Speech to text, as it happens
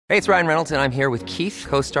Hey, it's Ryan Reynolds, and I'm here with Keith,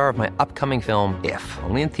 co-star of my upcoming film, If,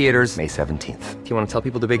 only in theaters May 17th. Do you want to tell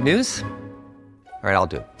people the big news? All right, I'll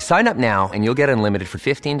do it. Sign up now and you'll get unlimited for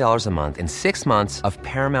 $15 a month and 6 months of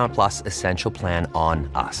Paramount Plus Essential Plan on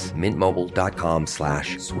us.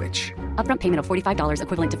 MintMobile.com/switch. Upfront payment of $45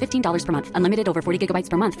 equivalent to $15 per month. Unlimited over 40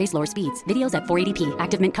 gigabytes per month. Face lower speeds. Videos at 480p.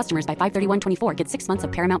 Active Mint customers by 531.24 get 6 months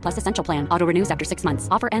of Paramount Plus Essential Plan. Auto renews after 6 months.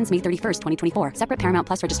 Offer ends May 31st, 2024. Separate Paramount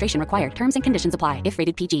Plus registration required. Terms and conditions apply if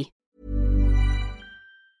rated PG.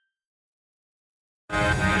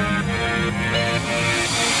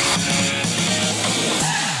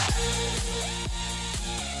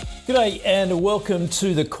 G'day and welcome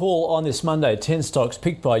to the call on this Monday. 10 stocks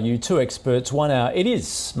picked by you, 2 experts, 1 hour. It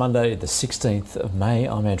is Monday the 16th of May.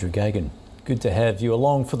 I'm Andrew Gagan. Good to have you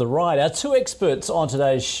along for the ride. Our 2 experts on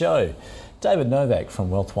today's show, David Novac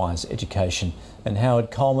from Wealthwise Education and Howard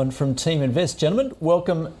Coleman from Team Invest. Gentlemen,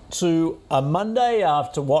 welcome to a Monday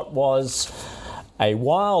after what was a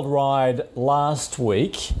wild ride last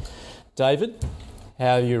week. David,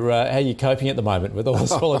 how are you coping at the moment with all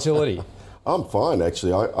this volatility? I'm fine,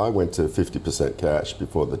 actually. I went to 50% cash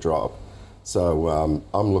before the drop. So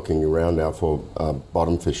I'm looking around now for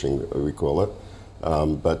bottom fishing, we call it.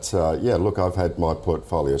 Look, I've had my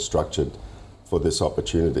portfolio structured for this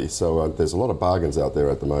opportunity. So there's a lot of bargains out there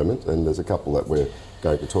at the moment, and there's a couple that we're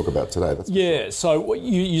going to talk about today. So what,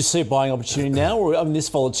 you see a buying opportunity now, or this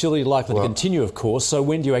volatility likely to continue, of course. So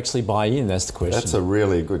when do you actually buy in? That's the question. That's a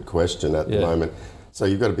really good question at the moment. So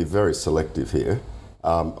you've got to be very selective here.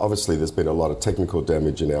 Obviously, there's been a lot of technical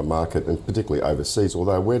damage in our market, and particularly overseas.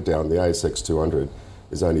 Although we're down, the ASX 200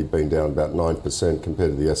 has only been down about 9%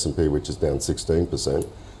 compared to the S&P, which is down 16%,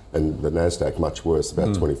 and the Nasdaq much worse,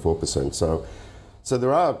 about 24%. So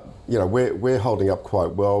there are, we're holding up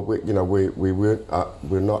quite well. We're not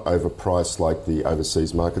overpriced like the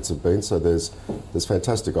overseas markets have been. So there's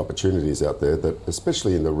fantastic opportunities out there, that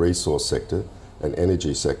especially in the resource sector and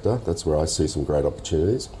energy sector. That's where I see some great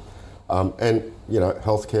opportunities.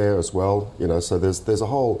 Healthcare as well, so there's a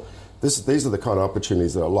whole, these are the kind of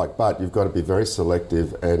opportunities that I like, but you've got to be very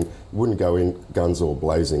selective and wouldn't go in guns all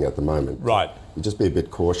blazing at the moment. Right. You just be a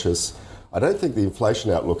bit cautious. I don't think the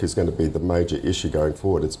inflation outlook is going to be the major issue going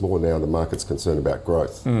forward. It's more now the market's concerned about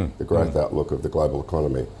growth, the growth outlook of the global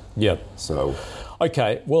economy. Yep. So...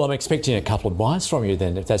 Okay, well, I'm expecting a couple of buys from you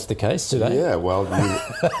then, if that's the case today. Yeah, well, you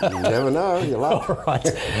never know. You're lucky. All right.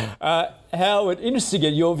 Howard, interested to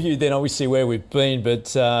get your view then, obviously, where we've been. But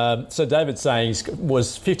so David's saying he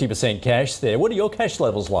was 50% cash there. What are your cash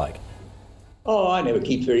levels like? Oh, I never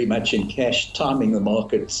keep very much in cash. Timing the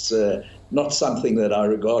market's not something that I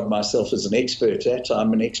regard myself as an expert at.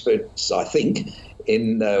 I'm an expert, I think,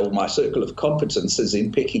 in my circle of competences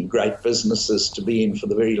in picking great businesses to be in for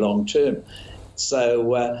the very long term.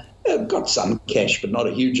 So I've got some cash, but not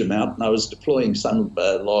a huge amount, and I was deploying some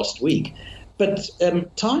last week. But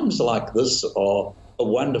times like this are a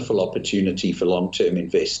wonderful opportunity for long-term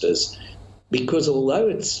investors, because although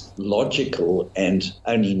it's logical and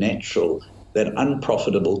only natural that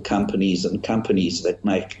unprofitable companies and companies that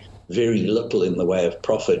make very little in the way of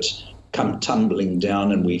profit come tumbling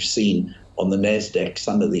down, and we've seen on the Nasdaq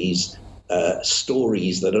some of these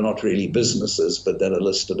stories that are not really businesses but that are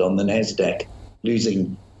listed on the Nasdaq,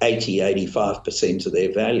 losing 85% of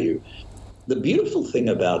their value. The beautiful thing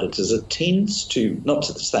about it is it tends to, not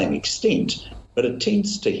to the same extent, but it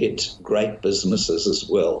tends to hit great businesses as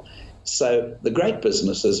well. So the great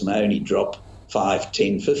businesses may only drop 5,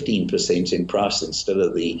 10, 15% in price instead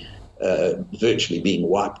of the virtually being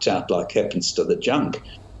wiped out like happens to the junk.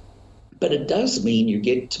 But it does mean you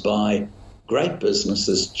get to buy great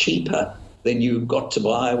businesses cheaper than you got to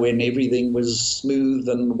buy when everything was smooth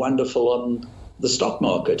and wonderful on the stock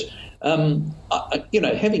market.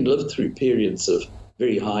 Having lived through periods of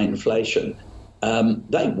very high inflation,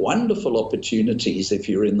 they're wonderful opportunities if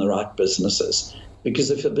you're in the right businesses. Because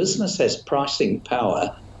if a business has pricing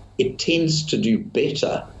power, it tends to do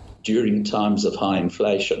better during times of high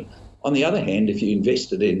inflation. On the other hand, if you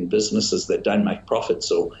invested in businesses that don't make profits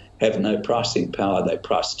or have no pricing power, they're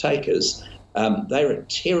price takers, they're a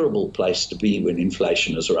terrible place to be when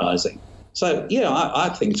inflation is rising. So, I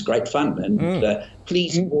think it's great fun, and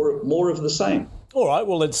please, more of the same. All right,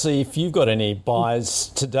 well, let's see if you've got any buys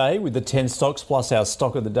today with the 10 stocks plus our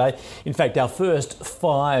stock of the day. In fact, our first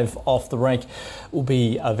 5 off the rank will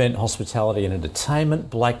be Event Hospitality and Entertainment,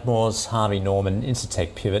 Blackmores, Harvey Norman,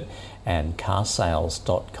 Incitec Pivot and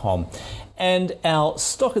carsales.com. And our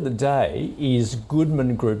stock of the day is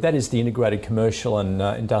Goodman Group. That is the integrated commercial and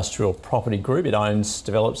industrial property group. It owns,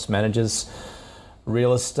 develops, manages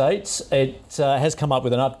real estate. It has come up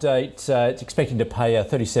with an update. It's expecting to pay a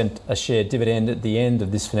 30-cent a share dividend at the end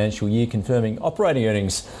of this financial year, confirming operating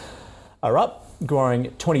earnings are up,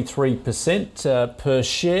 growing 23% per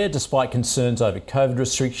share, despite concerns over COVID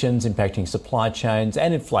restrictions impacting supply chains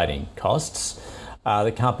and inflating costs.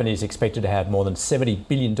 The company is expected to have more than $70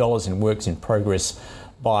 billion in works in progress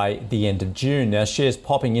by the end of June. Now, shares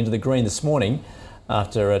popping into the green this morning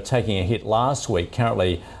after taking a hit last week,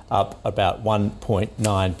 currently up about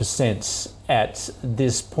 1.9% at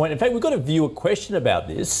this point. In fact, we've got a viewer question about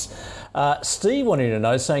this. Steve wanted to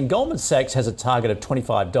know, saying Goldman Sachs has a target of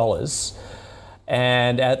 $25,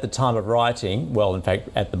 and at the time of writing, well, in fact,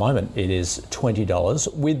 at the moment, it is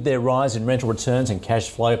 $20. With their rise in rental returns and cash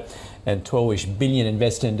flow and 12-ish billion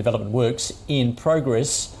invested in development works in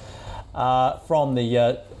progress from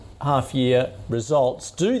the half-year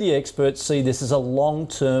results, do the experts see this as a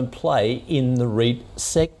long-term play in the REIT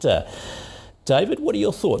sector? David, what are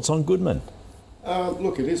your thoughts on Goodman?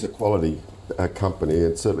 Look, it is a quality company.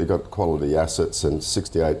 It's certainly got quality assets and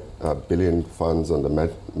 68 billion funds under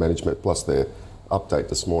management, plus their update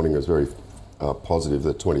this morning is very positive,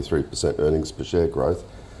 the 23% earnings per share growth.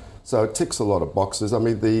 So it ticks a lot of boxes. I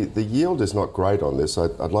mean, the yield is not great on this.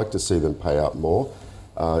 I'd like to see them pay out more.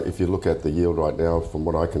 If you look at the yield right now, from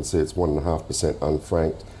what I can see, it's 1.5%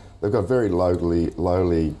 unfranked. They've got a very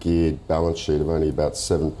lowly geared balance sheet of only about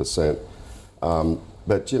 7%.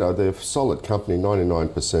 But, you know, they're a solid company,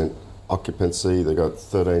 99% occupancy. They've got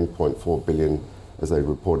 13.4 billion, as they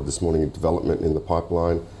reported this morning, in development in the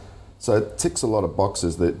pipeline. So it ticks a lot of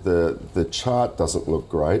boxes. The chart doesn't look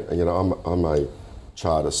great. You know, I'm a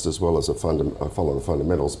chartist as well as I follow the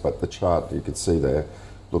fundamentals, but the chart you can see there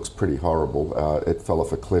looks pretty horrible. It fell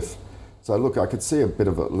off a cliff. So look, I could see a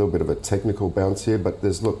little bit of a technical bounce here, but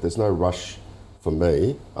there's no rush for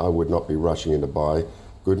me. I would not be rushing in to buy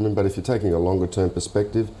Goodman, but if you're taking a longer term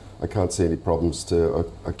perspective, I can't see any problems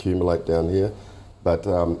to accumulate down here. But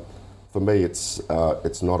for me, it's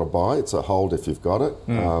not a buy, it's a hold if you've got it,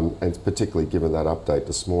 and particularly given that update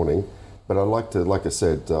this morning. But I'd like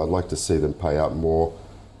to see them pay out more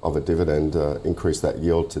of a dividend, increase that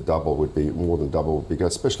yield to double would be more than double would be good,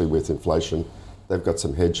 especially with inflation. They've got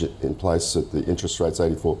some hedge in place at the interest rates,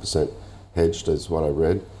 84% hedged is what I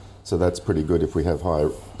read. So that's pretty good if we have higher,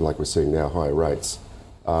 like we're seeing now, higher rates.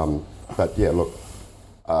 But yeah, look,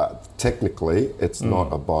 technically it's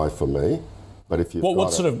not a buy for me. But if you've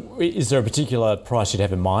is there a particular price you'd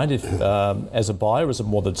have in mind if as a buyer, or is it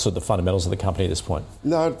more the sort of the fundamentals of the company at this point?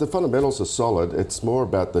 No, the fundamentals are solid. It's more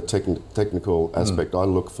about the technical aspect. I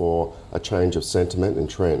look for a change of sentiment and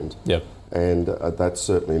trend. Yep. And that's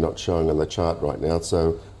certainly not showing on the chart right now.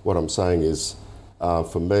 So what I'm saying is,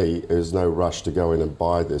 for me, there's no rush to go in and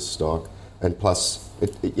buy this stock. And plus,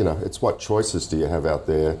 it's what choices do you have out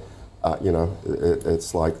there?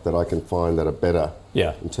 It's like that I can find that are better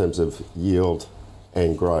in terms of yield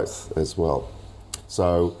and growth as well.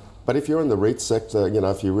 So, but if you're in the REIT sector,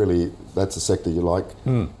 if you really, that's a sector you like,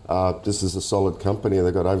 this is a solid company.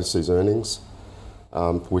 They've got overseas earnings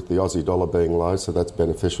with the Aussie dollar being low, so that's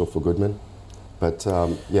beneficial for Goodman. But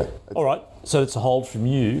yeah. All right, so it's a hold from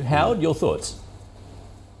you. Howard, your thoughts?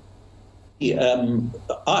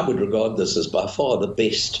 I would regard this as by far the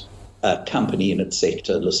best company in its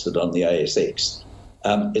sector listed on the ASX.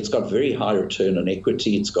 It's got very high return on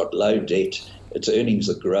equity, it's got low debt, its earnings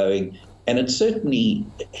are growing, and it certainly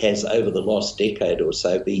has, over the last decade or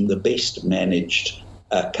so, been the best managed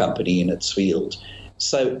company in its field.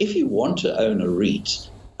 So if you want to own a REIT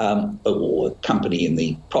or a company in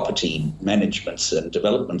the property management and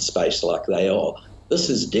development space like they are, this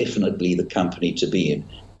is definitely the company to be in.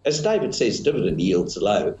 As David says, dividend yields are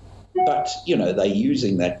low, but, they're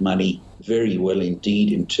using that money very well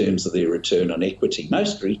indeed in terms of their return on equity.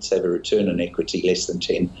 Most REITs have a return on equity less than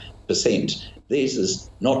 10%. Theirs has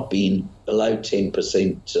not been below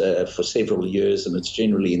 10% for several years, and it's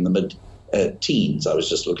generally in the mid-teens. I was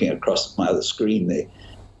just looking across my other screen there.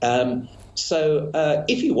 So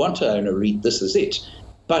if you want to own a REIT, this is it.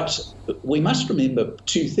 But we must remember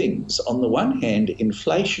two things. On the one hand,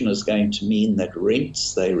 inflation is going to mean that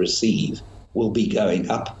rents they receive will be going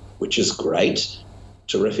up, which is great,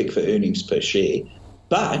 terrific for earnings per share.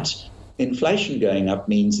 But inflation going up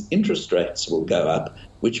means interest rates will go up,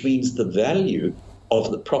 which means the value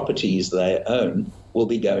of the properties they own will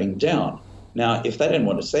be going down. Now, if they don't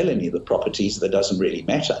want to sell any of the properties, that doesn't really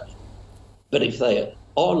matter. But if they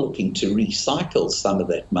are looking to recycle some of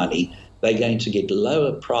that money, they're going to get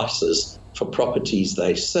lower prices for properties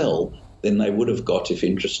they sell than they would have got if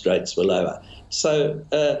interest rates were lower. So,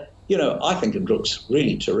 I think it looks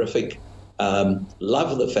really terrific.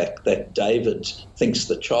 Love the fact that David thinks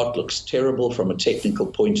the chart looks terrible from a technical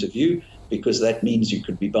point of view, because that means you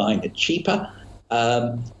could be buying it cheaper.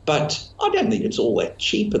 But I don't think it's all that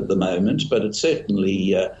cheap at the moment, but it's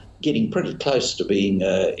certainly getting pretty close to being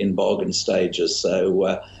in bargain stages.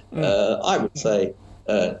 So I would say,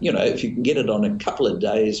 if you can get it on a couple of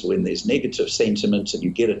days when there's negative sentiment and you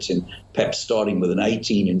get it in perhaps starting with an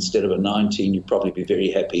 18 instead of a 19, you'd probably be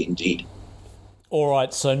very happy indeed. All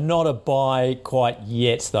right, so not a buy quite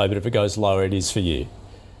yet, though, but if it goes lower, it is for you.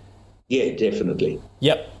 Yeah, definitely.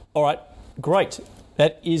 Yep. All right, great.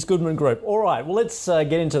 That is Goodman Group. All right, well, let's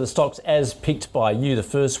get into the stocks as picked by you. The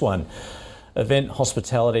first one, event,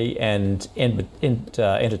 hospitality and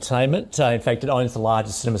entertainment. In fact, it owns the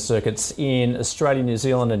largest cinema circuits in Australia, New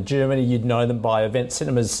Zealand and Germany. You'd know them by Event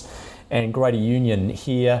Cinemas and Greater Union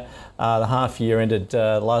here. The half year ended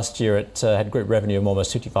last year. It had group revenue of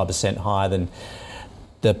almost 55% higher than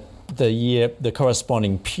the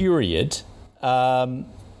corresponding period.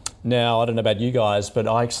 Now, I don't know about you guys, but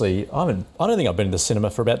I don't think I've been to the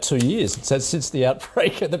cinema for about 2 years since the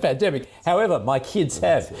outbreak of the pandemic. However, my kids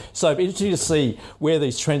have. So it'd be interesting to see where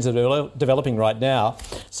these trends are developing right now.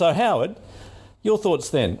 So, Howard, your thoughts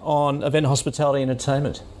then on event, hospitality and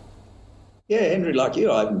entertainment? Yeah, Henry, like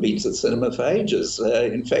you, I haven't been to the cinema for ages.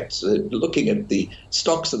 In fact, looking at the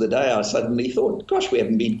stocks of the day, I suddenly thought, gosh, we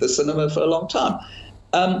haven't been to the cinema for a long time.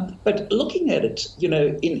 But looking at it,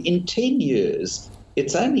 in 10 years,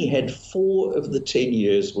 it's only had 4 of the 10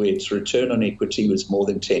 years where its return on equity was more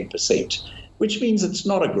than 10%, which means it's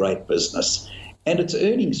not a great business. And its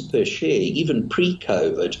earnings per share, even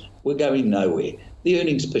pre-COVID, were going nowhere. The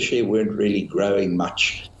earnings per share weren't really growing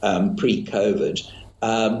much pre-COVID.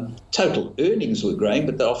 Total earnings were growing,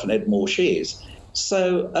 but they often had more shares.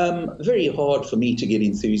 So very hard for me to get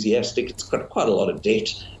enthusiastic. It's got quite a lot of debt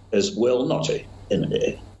as well, not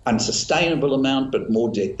an unsustainable amount, but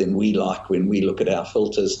more debt than we like when we look at our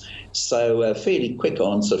filters. So a fairly quick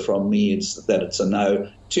answer from me is that it's a no.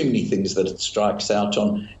 Too many things that it strikes out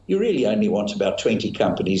on. You really only want about 20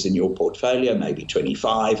 companies in your portfolio, maybe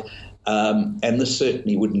 25. And this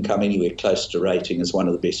certainly wouldn't come anywhere close to rating as one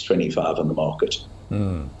of the best 25 on the market.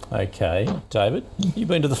 Okay. David, you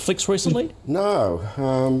been to the flicks recently? No.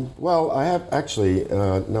 Well, I have actually,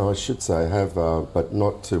 I should say I have, but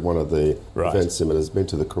not to one of the event cinemas. Been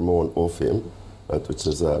to the Cremorne Orpheum, which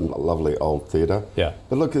is a lovely old theatre. Yeah.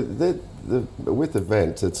 But look, with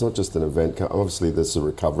event, it's not just an event. Obviously, there's a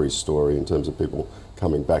recovery story in terms of people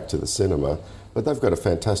coming back to the cinema, but they've got a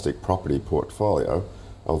fantastic property portfolio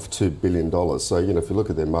of $2 billion. So, if you look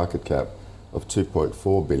at their market cap of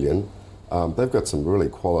 $2.4 billion, they've got some really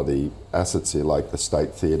quality assets here, like the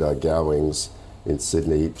State Theatre, Gowings in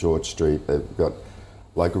Sydney, George Street. They've got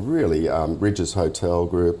like really Ridges Hotel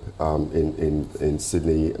Group in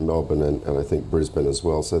Sydney, Melbourne, and I think Brisbane as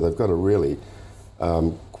well. So they've got a really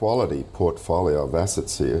quality portfolio of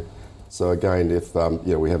assets here. So again, if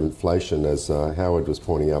we have inflation, as Howard was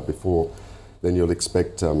pointing out before, then you'll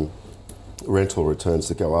expect rental returns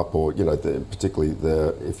to go up, or particularly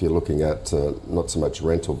if you're looking at not so much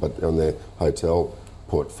rental, but on their hotel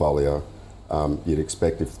portfolio, you'd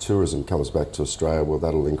expect if tourism comes back to Australia, well,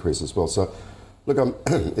 that'll increase as well. So, look,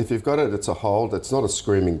 if you've got it, it's a hold. It's not a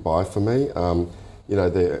screaming buy for me.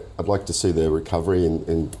 I'd like to see their recovery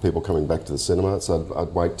in people coming back to the cinema. So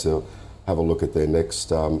I'd wait to have a look at their next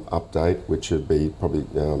update, which would be probably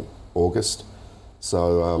August.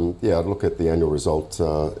 So, I'd look at the annual result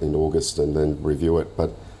in August and then review it.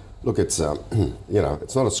 But look, it's,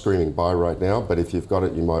 it's not a screaming buy right now, but if you've got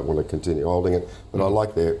it, you might want to continue holding it. But I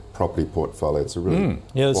like their property portfolio. It's a really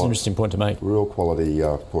that's an interesting point to make. Real quality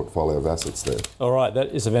portfolio of assets there. All right, that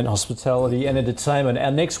is event, hospitality and entertainment.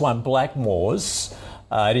 Our next one, Blackmores.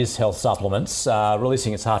 It is health supplements,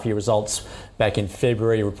 releasing its half-year results back in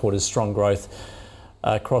February, reported strong growth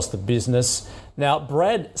across the business. Now,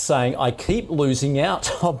 Brad saying, I keep losing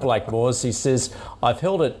out on Blackmores. He says, I've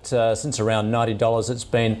held it since around $90. It's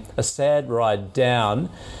been a sad ride down.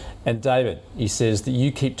 And David, he says that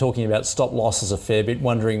you keep talking about stop losses a fair bit,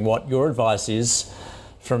 wondering what your advice is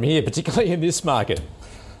from here, particularly in this market.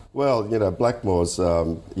 Well, Blackmores,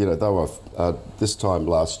 they were this time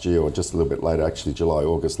last year, or just a little bit later, actually July,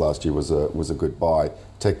 August last year was a good buy.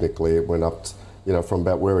 Technically, it went up, from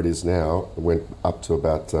about where it is now, it went up to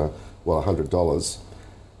about $100,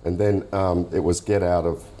 and then it was get out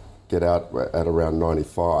at around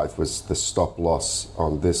 95 was the stop loss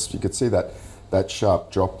on this. You could see that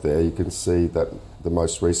sharp drop there. You can see that the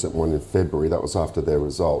most recent one in February, that was after their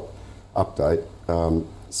result update.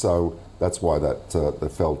 So that's why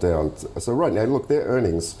that fell down. So right now, look, their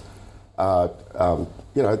earnings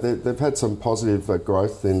They've had some positive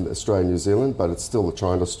growth in Australia and New Zealand, but it's still the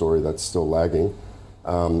China story that's still lagging.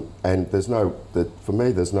 And for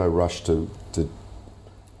me, there's no rush to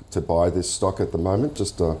buy this stock at the moment,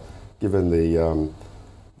 just given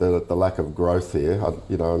the lack of growth here.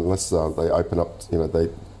 Unless they open up,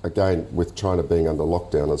 again, with China being under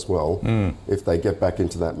lockdown as well, if they get back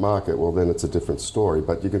into that market, well, then it's a different story.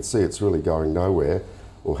 But you can see it's really going nowhere,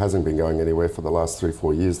 or hasn't been going anywhere for the last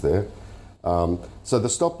 3-4 years there. So the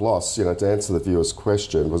stop loss, to answer the viewer's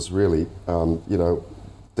question, was really,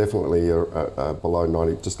 definitely below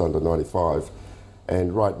 90, just under 95.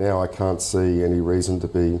 And right now, I can't see any reason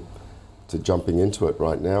to jumping into it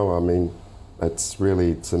right now. I mean, it's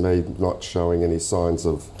really, to me, not showing any signs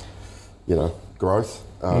of, growth.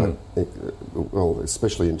 Well,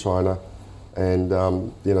 especially in China. And,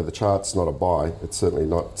 the chart's not a buy. It's certainly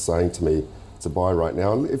not saying to me it's a buy right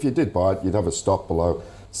now. And if you did buy it, you'd have a stop below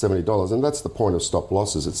 $70. And that's the point of stop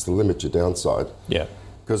losses. It's to limit your downside. Yeah.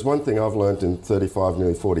 Because one thing I've learned in 35,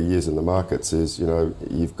 nearly 40 years in the markets is,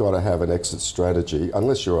 you've got to have an exit strategy,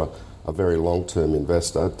 unless you're a very long-term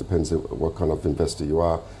investor. It depends what kind of investor you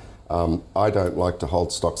are. I don't like to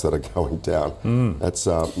hold stocks that are going down. That's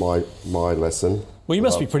my lesson. Well, you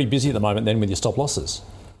must be pretty busy at the moment then with your stop losses.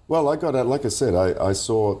 Well, like I said, I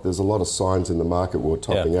saw there's a lot of signs in the market were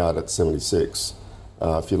topping out at 76.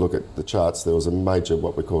 If you look at the charts, there was a major,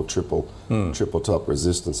 what we call triple top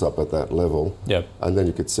resistance up at that level. Yep. And then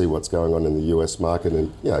you could see what's going on in the US market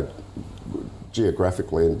and,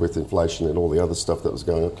 geographically and with inflation and all the other stuff that was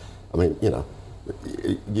going on. I mean,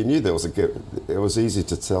 you knew it was easy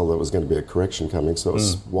to tell there was going to be a correction coming, so it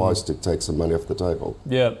was wise to take some money off the table.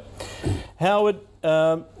 Yeah. Howard,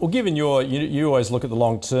 given you always look at the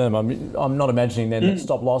long term, I'm not imagining then that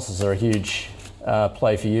stop losses are a huge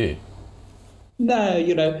play for you. No,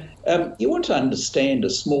 you want to understand a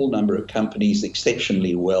small number of companies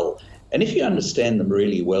exceptionally well. And if you understand them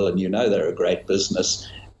really well and they're a great business,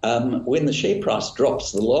 when the share price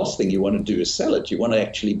drops, the last thing you want to do is sell it. You want to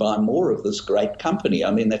actually buy more of this great company. I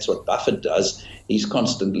mean, that's what Buffett does. He's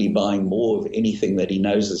constantly buying more of anything that he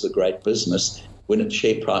knows is a great business when its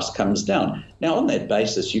share price comes down. Now, on that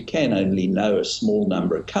basis, you can only know a small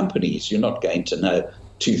number of companies. You're not going to know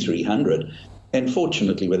 200-300. And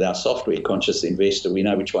fortunately, with our software-conscious investor, we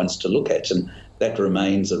know which ones to look at, and that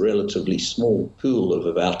remains a relatively small pool of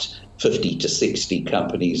about 50 to 60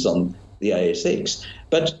 companies on the ASX.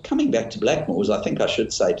 But coming back to Blackmores, I think I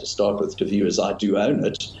should say to start with to viewers, I do own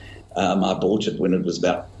it. I bought it when it was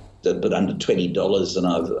about a bit under $20, and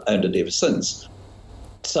I've owned it ever since.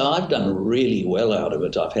 So I've done really well out of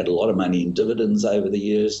it. I've had a lot of money in dividends over the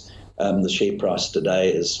years. The share price today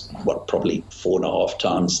is, probably 4.5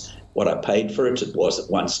 times what I paid for it. It was at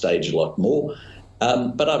one stage a lot more,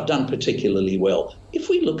 but I've done particularly well. If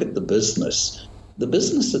we look at the business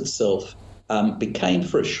itself became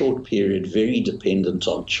for a short period very dependent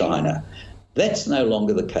on China. That's no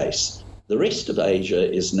longer the case. The rest of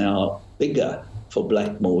Asia is now bigger for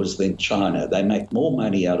Blackmores than China. They make more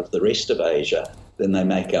money out of the rest of Asia than they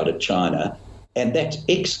make out of China. And that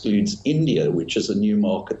excludes India, which is a new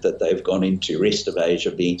market that they've gone into, rest of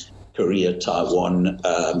Asia being Korea, Taiwan,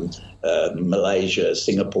 Malaysia,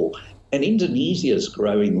 Singapore. And Indonesia is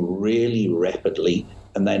growing really rapidly,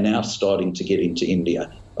 and they're now starting to get into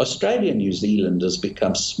India. Australia and New Zealand has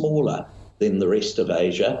become smaller than the rest of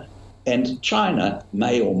Asia, and China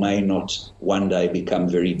may or may not one day become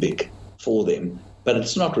very big for them. But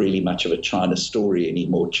it's not really much of a China story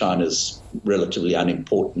anymore. China's relatively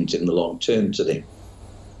unimportant in the long term to them.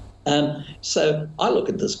 So I look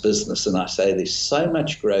at this business and I say there's so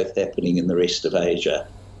much growth happening in the rest of Asia.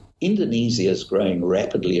 Indonesia is growing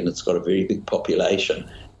rapidly and it's got a very big population.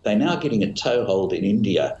 They're now getting a toehold in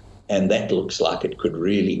India, and that looks like it could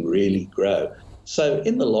really, really grow. So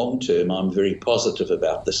in the long term, I'm very positive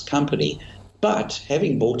about this company. But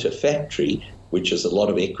having bought a factory, which is a lot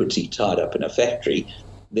of equity tied up in a factory,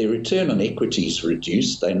 their return on equity is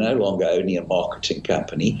reduced. They're no longer only a marketing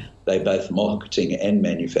company. They're both marketing and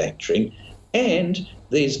manufacturing. And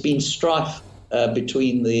there's been strife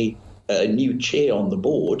between the new chair on the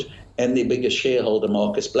board and their biggest shareholder,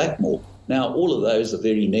 Marcus Blackmore. Now, all of those are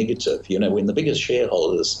very negative. When the biggest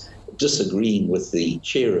shareholders disagreeing with the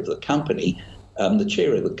chair of the company, the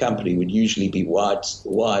chair of the company would usually be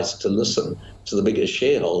wise to listen to the biggest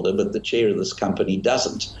shareholder, but the chair of this company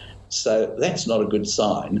doesn't. So that's not a good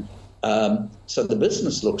sign. So the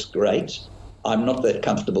business looks great. I'm not that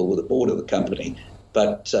comfortable with the board of the company,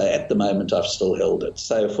 but at the moment I've still held it.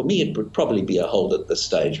 So for me, it would probably be a hold at this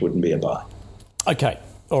stage, wouldn't be a buy. Okay,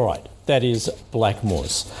 all right. That is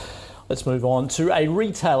Blackmores. Let's move on to a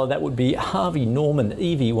retailer. That would be Harvey Norman.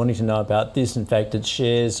 Evie wanting to know about this. In fact, its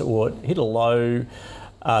shares hit a low,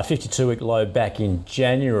 52-week low back in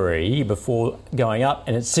January before going up,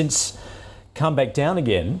 and it's since come back down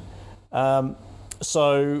again.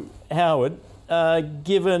 So, Howard,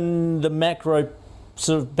 given the macro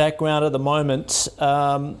sort of background at the moment,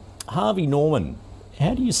 Harvey Norman,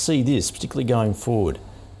 how do you see this, particularly going forward?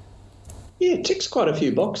 Yeah, it ticks quite a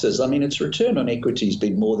few boxes. I mean, its return on equity has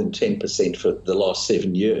been more than 10% for the last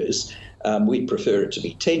 7 years. We prefer it to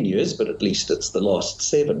be 10 years, but at least it's the last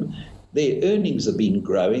 7. Their earnings have been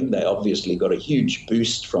growing. They obviously got a huge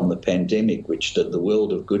boost from the pandemic, which did the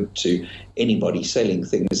world of good to anybody selling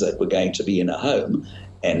things that were going to be in a home,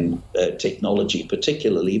 and technology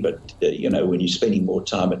particularly. But, when you're spending more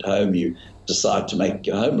time at home, you decide to make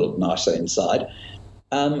your home look nicer inside.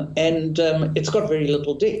 And it's got very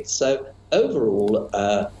little debt. So overall,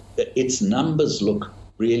 its numbers look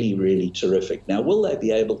really, really terrific. Now, will they be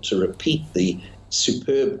able to repeat the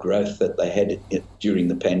superb growth that they had during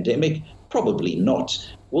the pandemic? Probably not.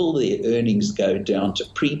 Will their earnings go down to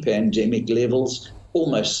pre-pandemic levels?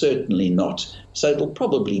 Almost certainly not. So it'll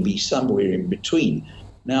probably be somewhere in between.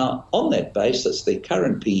 Now, on that basis, their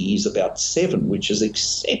current PE is about 7, which is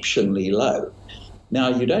exceptionally low. Now,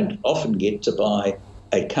 you don't often get to buy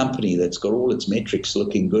a company that's got all its metrics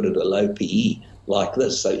looking good at a low PE like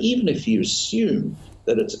this. So even if you assume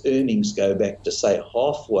that its earnings go back to, say,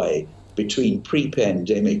 halfway between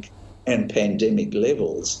pre-pandemic and pandemic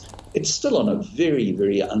levels, it's still on a very,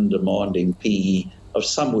 very undemanding PE of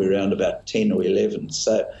somewhere around about 10 or 11.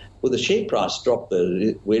 So with the share price drop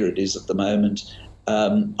where it is at the moment,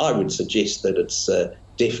 I would suggest that it's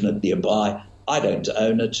definitely a buy. I don't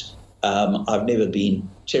own it. I've never been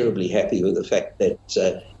terribly happy with the fact that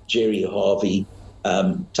Jerry Harvey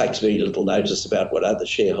takes very little notice about what other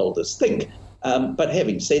shareholders think. But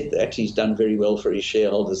having said that, he's done very well for his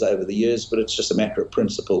shareholders over the years, but it's just a matter of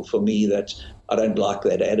principle for me that I don't like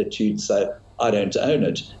that attitude, so I don't own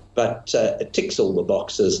it. But it ticks all the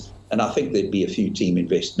boxes, and I think there'd be a few Team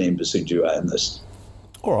Invest members who do own this.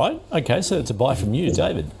 All right. Okay, so it's a buy from you,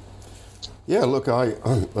 David. Yeah, look,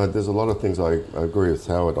 there's a lot of things I agree with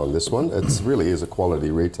Howard on this one. It really is a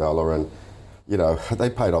quality retailer, and they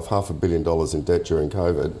paid off $500 million in debt during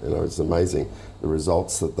COVID. It's amazing the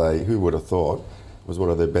results that who would have thought it was one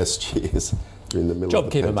of their best years during the middle of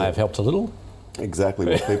the pandemic. JobKeeper may have helped a little. Exactly,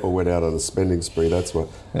 well, people went out on a spending spree, that's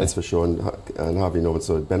for sure, and Harvey Norman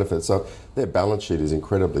sort of benefits. So their balance sheet is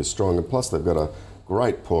incredibly strong, and plus they've got a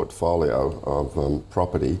great portfolio of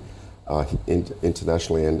property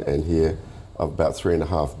internationally and here of about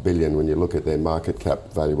 $3.5 billion when you look at their market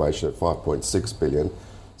cap valuation at $5.6 billion.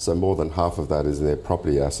 So more than half of that is in their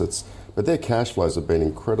property assets. But their cash flows have been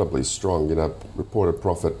incredibly strong. Reported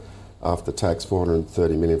profit after tax,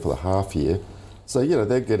 $430 million for the half year. So,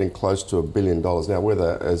 they're getting close to $1 billion. Now,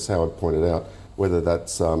 whether, as Howard pointed out, whether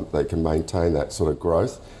that's they can maintain that sort of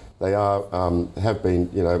growth. They have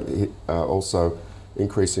been, also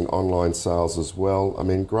increasing online sales as well. I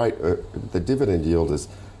mean, great. The dividend yield is,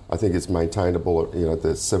 I think it's maintainable at, the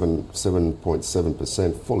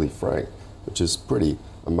 7.7% fully franked, which is pretty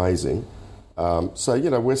amazing. So,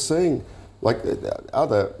 we're seeing like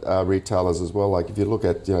other retailers as well. Like if you look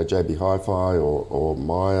at, JB Hi-Fi or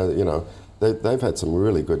Myer, they've had some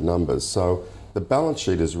really good numbers. So the balance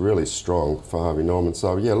sheet is really strong for Harvey Norman.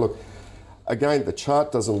 So, yeah, look, again, the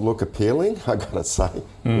chart doesn't look appealing, I got to say,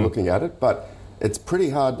 looking at it, but it's pretty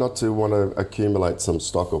hard not to want to accumulate some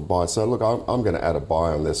stock or buy. So, look, I'm going to add a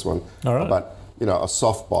buy on this one. All right. But, a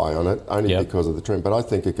soft buy on it, only because of the trend. But I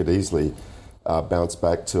think it could easily bounce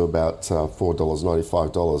back to about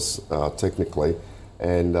 $4.95 technically.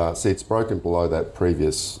 And see, it's broken below that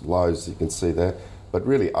previous lows, you can see there. But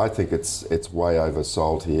really, I think it's way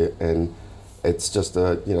oversold here. And it's just,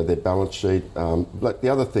 their balance sheet. But the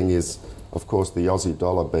other thing is, of course, the Aussie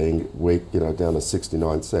dollar being weak, down to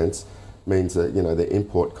 69 cents, means that, their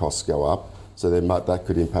import costs go up. So that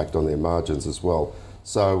could impact on their margins as well.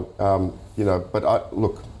 So, but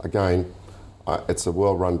look, again, it's a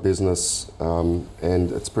well-run business and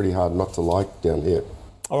it's pretty hard not to like down here.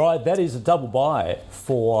 All right, that is a double buy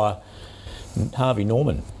for Harvey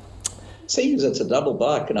Norman. Seems it's a double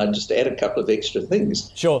buy. Can I just add a couple of extra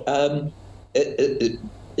things? Sure. The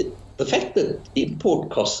fact that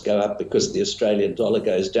import costs go up because the Australian dollar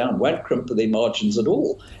goes down won't crimp their margins at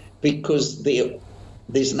all, because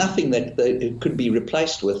there's nothing that it could be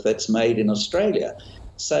replaced with that's made in Australia.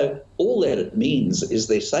 So all that it means is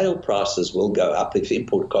their sale prices will go up. If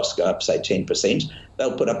import costs go up, say 10%,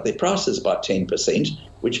 they'll put up their prices by 10%,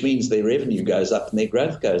 which means their revenue goes up and their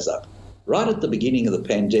growth goes up. right at the beginning of the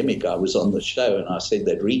pandemic, I was on the show and I said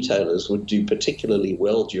that retailers would do particularly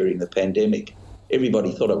well during the pandemic.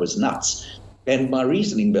 Everybody thought I was nuts. And my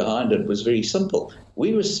reasoning behind it was very simple.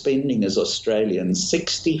 We were spending as Australians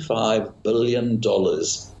 $65 billion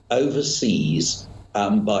overseas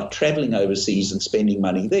by travelling overseas and spending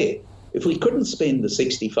money there. If we couldn't spend the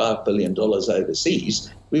 $65 billion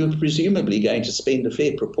overseas, we were presumably going to spend a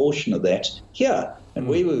fair proportion of that here. And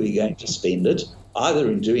where were we going to spend it?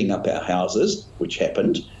 Either in doing up our houses, which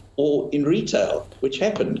happened, or in retail, which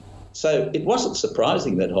happened. So it wasn't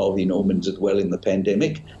surprising that Harvey Norman did well in the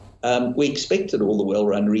pandemic. We expected all the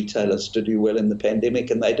well-run retailers to do well in the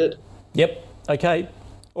pandemic, and they did. Yep. Okay.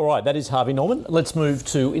 All right, that is Harvey Norman. Let's move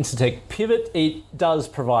to Incitec Pivot. It does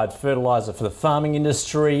provide fertiliser for the farming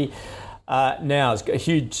industry. Now, it's got a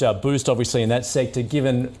huge boost, obviously, in that sector,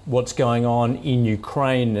 given what's going on in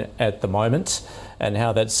Ukraine at the moment and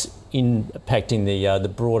how that's impacting the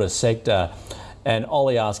broader sector. And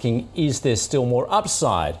Ollie asking, is there still more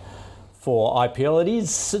upside for IPL?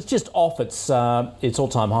 It's just off its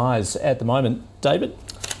all-time highs at the moment. David?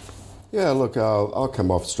 Yeah, look, I'll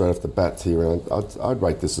come off straight off the bat here, and I'd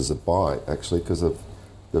rate this as a buy, actually, because of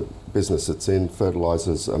the business it's in,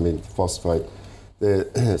 fertilisers, phosphate.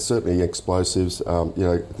 They're certainly explosives.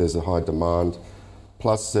 There's a high demand.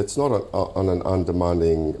 Plus, it's not on an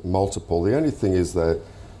undemanding multiple. The only thing is that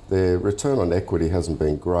their return on equity hasn't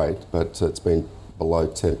been great, but it's been below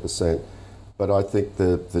 10%. But I think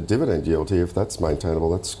the dividend yield here, if that's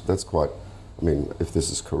maintainable, that's quite. If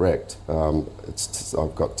this is correct,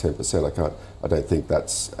 I've got 10%. I don't think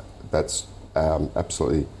that's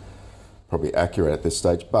absolutely probably accurate at this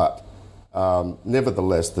stage. But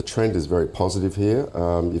nevertheless, the trend is very positive here.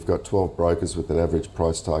 You've got 12 brokers with an average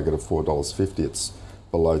price target of $4.50. It's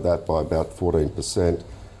below that by about 14%.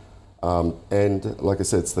 And like I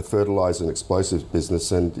said, it's the fertiliser and explosives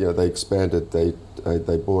business, and they expanded. They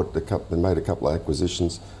made a couple of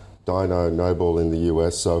acquisitions, Dyno, Noble in the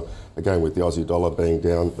US. So again, with the Aussie dollar being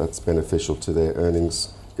down, that's beneficial to their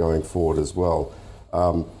earnings going forward as well.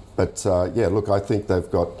 I think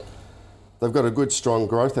they've got a good, strong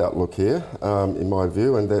growth outlook here, in my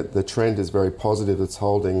view, and the trend is very positive. It's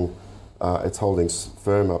holding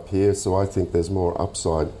firm up here, so I think there's more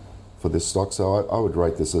upside for this stock. So I would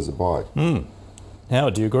rate this as a buy.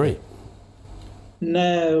 Howard, do you agree?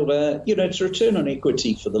 No, its return on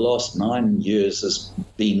equity for the last 9 years has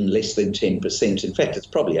been less than 10%. In fact, it's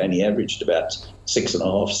probably only averaged about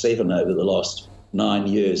 6.5%, 7% over the last 9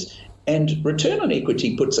 years. And return on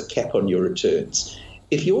equity puts a cap on your returns.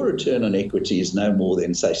 If your return on equity is no more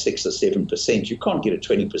than, say, 6 or 7%, you can't get a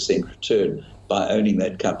 20% return by owning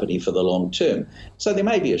that company for the long term. So there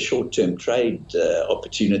may be a short-term trade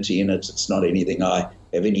opportunity in it. It's not anything I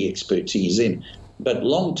have any expertise in. But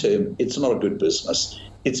long-term, it's not a good business.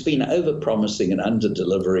 It's been over-promising and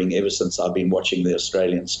under-delivering ever since I've been watching the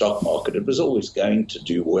Australian stock market. It was always going to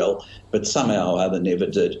do well, but somehow or other never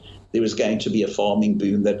did. There was going to be a farming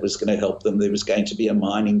boom that was going to help them. There was going to be a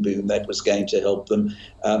mining boom that was going to help them.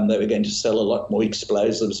 They were going to sell a lot more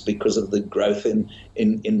explosives because of the growth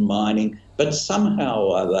in mining. But somehow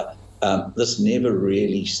or other, this never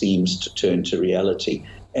really seems to turn to reality.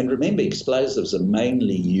 And remember, explosives are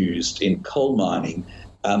mainly used in coal mining.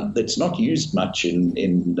 That's not used much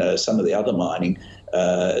in some of the other mining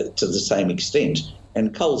to the same extent.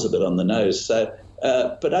 And coal's a bit on the nose. So,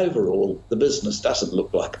 but overall, the business doesn't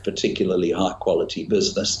look like a particularly high-quality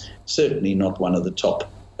business, certainly not one of the top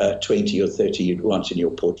 20 or 30 you'd want in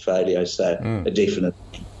your portfolio. So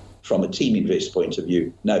definitely, from a team invest point of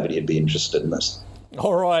view, nobody would be interested in this.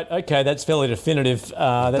 All right, okay, that's fairly definitive.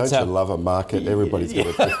 Don't you love a market? Everybody's got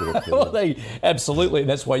a different opinion. Well, absolutely,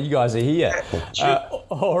 that's why you guys are here.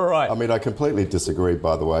 All right. I completely disagree,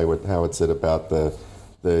 by the way, with Howard said about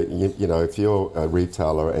if you're a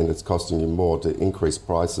retailer and it's costing you more to increase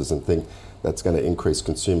prices and think that's going to increase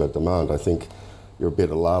consumer demand, I think you're a bit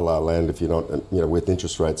of la-la land if you're not, with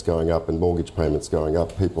interest rates going up and mortgage payments going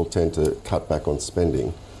up, people tend to cut back on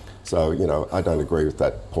spending. So, I don't agree with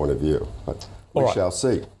that point of view. But we shall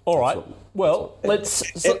see. All right.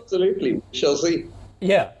 Let's... Absolutely, we shall see.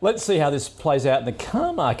 Yeah, let's see how this plays out in the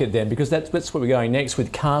car market then, because that's where we're going next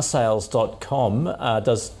with carsales.com.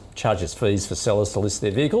 Does charge its fees for sellers to list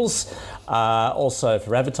their vehicles, also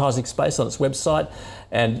for advertising space on its website,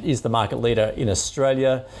 and is the market leader in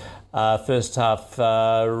Australia. First half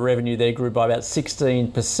revenue there grew by about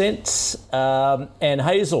 16%. And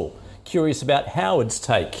Hazel, curious about Howard's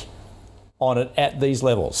take on it at these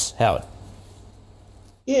levels. Howard.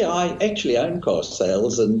 Yeah, I actually own car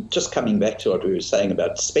sales, and just coming back to what we were saying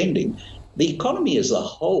about spending, the economy as a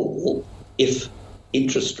whole, if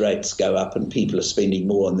interest rates go up and people are spending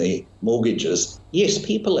more on their mortgages, yes,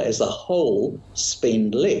 people as a whole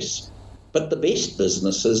spend less. But the best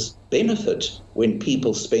businesses benefit when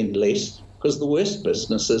people spend less because the worst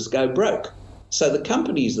businesses go broke. So the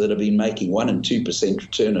companies that have been making 1% and 2%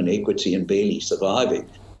 return on equity and barely surviving,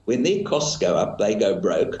 when their costs go up, they go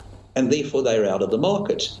broke, and therefore they're out of the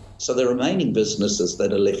market. So the remaining businesses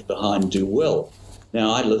that are left behind do well.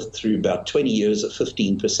 Now, I lived through about 20 years of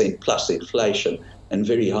 15% plus inflation and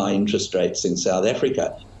very high interest rates in South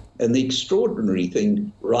Africa. And the extraordinary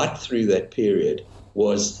thing right through that period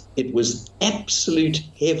was it was absolute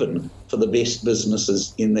heaven for the best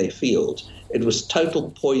businesses in their field. It was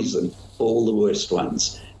total poison for all the worst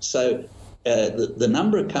ones. So the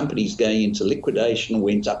number of companies going into liquidation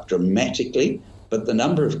went up dramatically, but the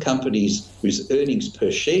number of companies whose earnings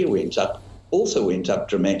per share went up also went up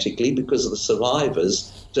dramatically because the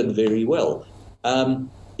survivors did very well. The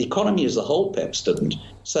economy as a whole perhaps didn't.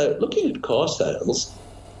 So looking at car sales,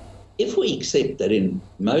 if we accept that in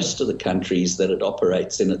most of the countries that it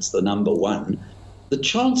operates in, it's the number one, the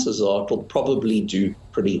chances are it'll probably do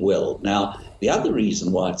pretty well. Now, the other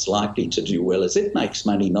reason why it's likely to do well is it makes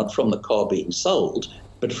money not from the car being sold,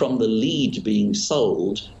 but from the lead being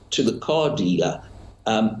sold to the car dealer.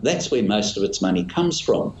 That's where most of its money comes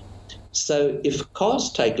from. So if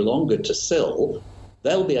cars take longer to sell,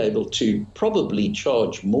 they'll be able to probably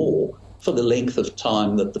charge more for the length of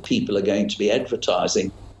time that the people are going to be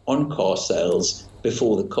advertising on car sales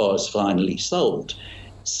before the car is finally sold.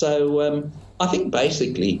 So I think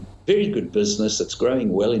basically very good business. It's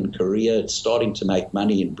growing well in Korea. It's starting to make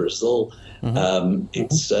money in Brazil.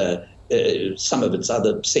 Mm-hmm. Some of its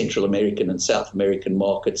other Central American and South American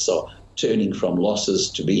markets are turning from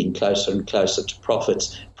losses to being closer and closer to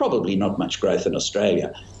profits. Probably not much growth in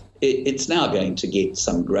Australia. It's now going to get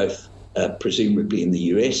some growth, presumably in the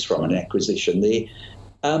US from an acquisition there.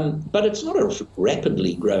 But it's not a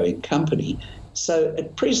rapidly growing company. So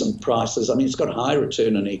at present prices, I mean, it's got high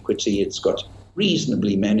return on equity. It's got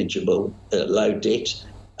reasonably manageable low debt,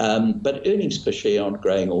 but earnings per share aren't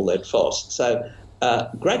growing all that fast. So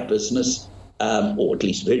great business, or at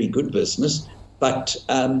least very good business, but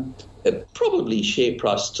probably share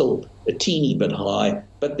price still a teeny bit high.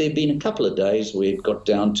 But there have been a couple of days where it got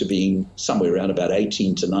down to being somewhere around about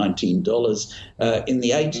 $18 to $19. In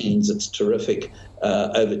the 18s, it's terrific.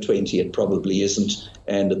 Over 20, it probably isn't.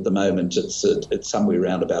 And at the moment, it's somewhere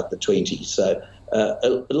around about the 20s. So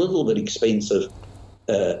a little bit expensive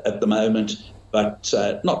at the moment, but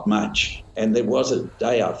not much. And there was a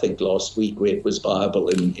day, I think, last week where it was viable,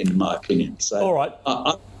 in my opinion. So, all right.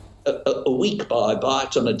 A week buy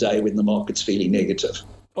it on a day when the market's feeling negative.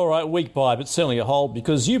 All right, week buy, but certainly a hold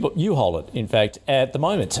because you hold it, in fact, at the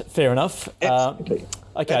moment. Fair enough. Absolutely.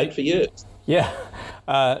 Okay. Had it for years. Yeah.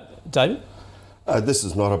 David? This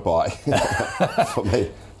is not a buy for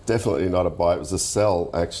me. Definitely not a buy. It was a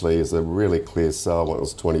sell, actually. It's a really clear sell when it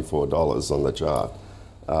was $24 on the chart.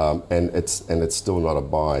 And it's still not a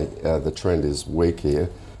buy. The trend is weak here.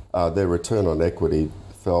 Their return on equity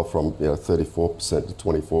fell from 34% to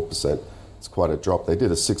 24%. It's quite a drop. They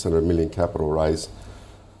did a $600 million capital raise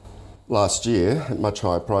last year at much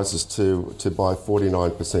higher prices to buy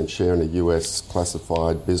 49% share in a US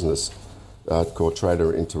classified business called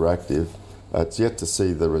Trader Interactive. It's yet to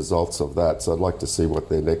see the results of that, so I'd like to see what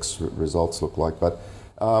their next results look like. But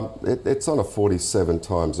it's on a 47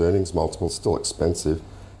 times earnings multiple, still expensive,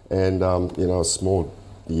 and a small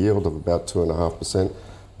yield of about 2.5%.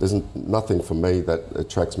 There's nothing for me that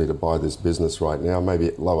attracts me to buy this business right now, maybe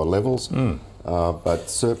at lower levels, but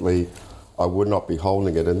certainly I would not be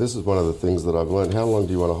holding it. And this is one of the things that I've learned. How long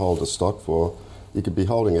do you want to hold a stock for? You could be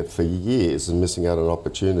holding it for years and missing out on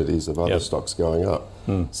opportunities of other stocks going up.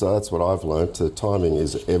 So that's what I've learned. Timing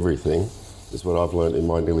is everything, is what I've learned in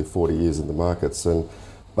my nearly 40 years in the markets.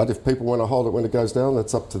 But if people want to hold it when it goes down,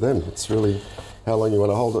 that's up to them. It's really how long you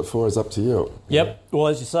want to hold it for is up to you. Yep. Well,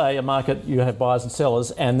 as you say, a market, you have buyers and sellers,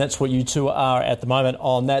 and that's what you two are at the moment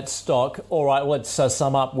on that stock. All right, let's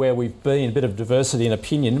sum up where we've been. A bit of diversity in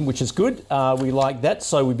opinion, which is good. We like that.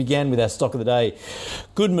 So we began with our stock of the day.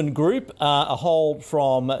 Goodman Group, a hold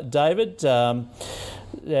from David,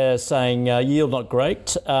 saying yield not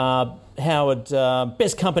great. Howard,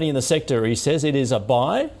 best company in the sector, he says. It is a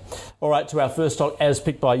buy. All right, to our first stock, as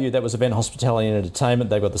picked by you, that was Event Hospitality and Entertainment.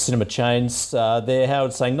 They've got the cinema chains there.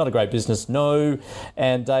 Howard saying not a great business, no.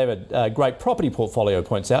 And David, great property portfolio,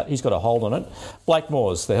 points out. He's got a hold on it.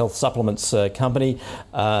 Blackmores, the health supplements company.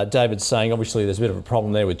 David saying obviously there's a bit of a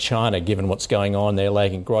problem there with China given what's going on there,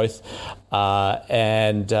 lagging growth.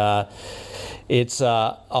 It's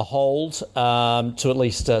a hold to at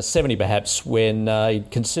least 70 perhaps when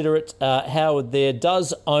you'd consider it. Howard there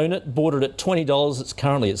does own it, bought it at $20. It's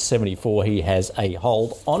currently at 74. He has a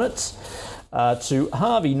hold on it. To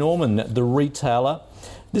Harvey Norman, the retailer,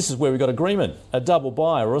 this is where we got agreement, a double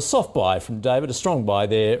buy or a soft buy from David, a strong buy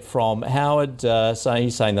there from Howard.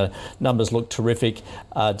 He's saying the numbers look terrific.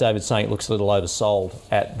 David saying it looks a little oversold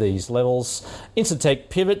at these levels. Incitec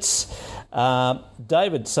pivots.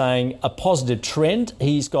 David saying a positive trend.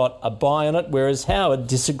 He's got a buy on it, whereas Howard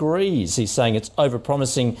disagrees. He's saying it's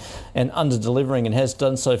over-promising and under-delivering and has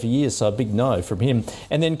done so for years, so a big no from him.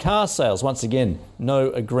 And then car sales, once again, no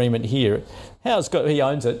agreement here. He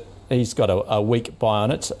owns it. He's got a weak buy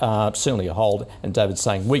on it, certainly a hold, and David's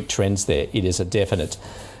saying weak trends there. It is a definite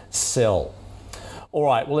sell. All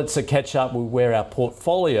right, well, let's catch up with where our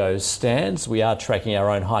portfolio stands. We are tracking our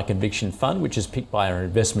own high conviction fund, which is picked by our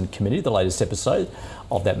investment committee. The latest episode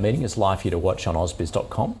of that meeting is live for you to watch on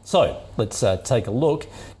ausbiz.com. So let's take a look.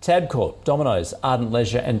 Tabcorp, Domino's, Ardent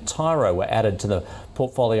Leisure and Tyro were added to the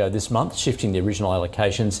portfolio this month, shifting the original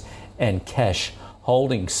allocations and cash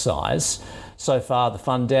holding size. So far, the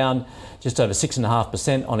fund down just over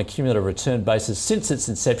 6.5% on a cumulative return basis since its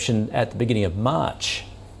inception at the beginning of March.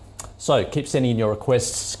 So keep sending in your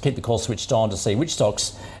requests, keep the call switched on to see which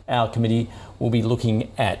stocks our committee will be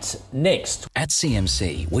looking at next. At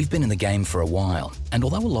CMC, we've been in the game for a while, and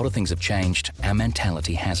although a lot of things have changed, our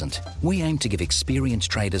mentality hasn't. We aim to give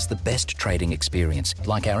experienced traders the best trading experience,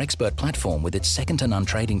 like our expert platform with its second-to-none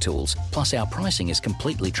trading tools. Plus, our pricing is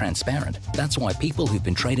completely transparent. That's why people who've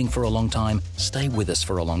been trading for a long time stay with us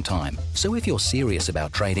for a long time. So if you're serious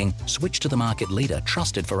about trading, switch to the market leader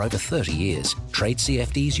trusted for over 30 years. Trade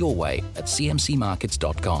CFDs your way at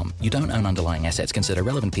cmcmarkets.com. You don't own underlying assets. Consider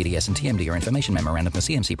relevant PDS and TMD or information memorandum for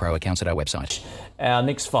CMC Pro accounts at our website. Our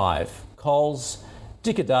next five: Coles,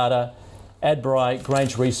 Dicker Data, Adbri,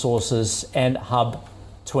 Grange Resources and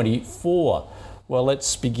Hub24. Well,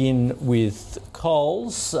 let's begin with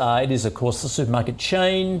Coles. It is, of course, the supermarket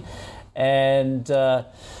chain and, call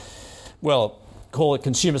it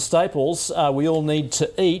consumer staples. We all need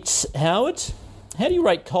to eat. Howard, how do you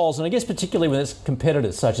rate Coles? And I guess particularly when it's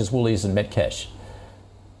competitors such as Woolies and Metcash.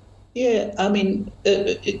 Yeah, I mean,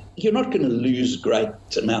 you're not going to lose a great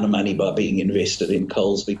amount of money by being invested in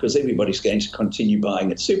Coles because everybody's going to continue buying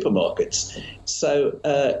at supermarkets. So,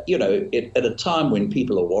 at a time when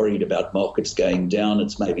people are worried about markets going down,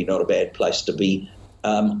 it's maybe not a bad place to be.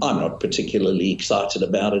 I'm not particularly excited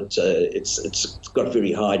about it. It's got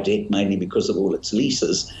very high debt, mainly because of all its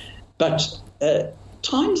leases. But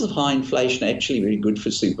times of high inflation are actually very good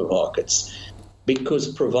for supermarkets because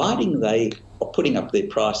providing they are putting up their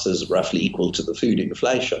prices roughly equal to the food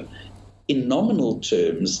inflation, in nominal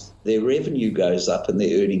terms, their revenue goes up and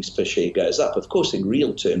their earnings per share goes up. Of course, in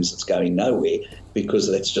real terms, it's going nowhere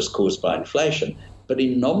because that's just caused by inflation. But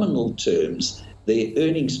in nominal terms, their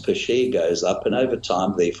earnings per share goes up and over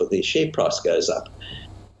time, therefore, their share price goes up.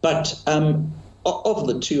 But of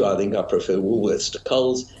the two, I think I prefer Woolworths to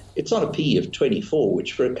Coles. It's on a P of 24,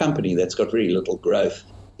 which for a company that's got very little growth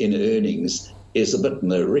in earnings is a bit on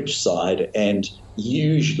the rich side, and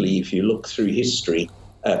usually, if you look through history,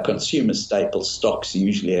 consumer staple stocks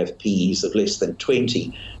usually have PEs of less than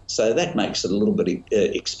 20. So that makes it a little bit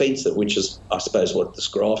expensive, which is, I suppose, what this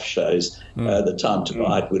graph shows. The time to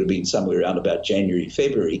buy it would have been somewhere around about January,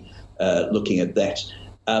 February, looking at that.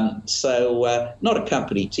 So not a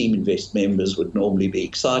company Team Invest members would normally be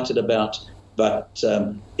excited about, but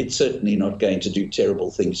it's certainly not going to do terrible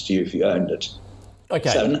things to you if you owned it.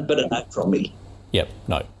 Okay. So, but a note from me. Yep,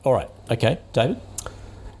 no. All right. Okay, David?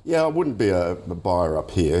 Yeah, I wouldn't be a buyer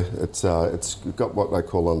up here. It's got what they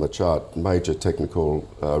call on the chart major technical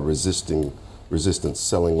resistance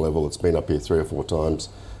selling level. It's been up here 3 or 4 times.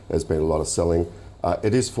 There's been a lot of selling.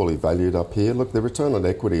 It is fully valued up here. Look, the return on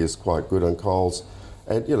equity is quite good on Coles,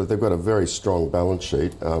 and they've got a very strong balance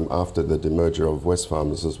sheet after the demerger of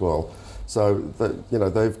Wesfarmers as well. So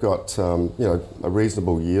they've got a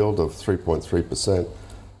reasonable yield of 3.3%.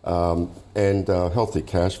 And healthy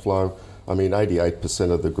cash flow. I mean,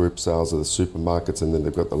 88% of the group sales are the supermarkets, and then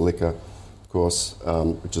they've got the liquor, of course,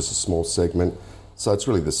 which is a small segment. So it's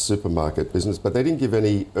really the supermarket business. But they didn't give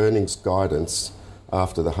any earnings guidance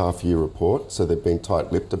after the half-year report, so they've been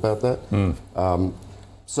tight-lipped about that.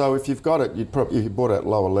 So if you've got it, if you bought at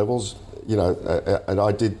lower levels, and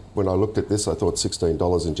I did, when I looked at this, I thought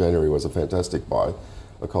 $16 in January was a fantastic buy,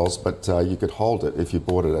 of course, but you could hold it if you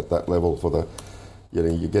bought it at that level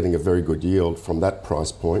you're getting a very good yield from that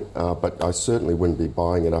price point, but I certainly wouldn't be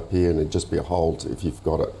buying it up here, and it'd just be a hold if you've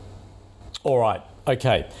got it. All right,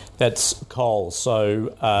 okay, that's coal,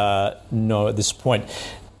 so no at this point.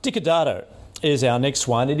 Dicker Data is our next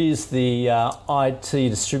one. It is the IT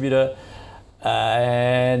distributor,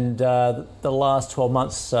 and the last 12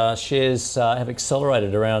 months shares have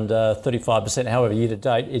accelerated around 35%. However, year to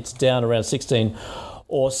date, it's down around 16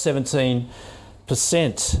 or 17%.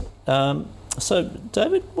 So,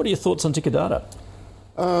 David, what are your thoughts on Dicker Data?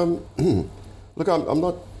 Look, I'm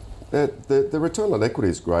not. The return on equity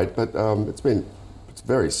is great, but it's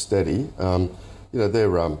very steady.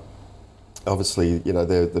 They're obviously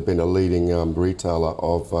they've been a leading retailer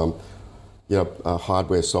of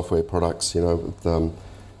hardware, software products. With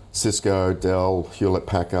Cisco, Dell,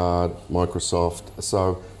 Hewlett-Packard, Microsoft.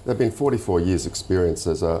 So they've been 44 years' experience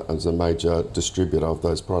as a major distributor of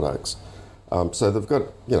those products. So they've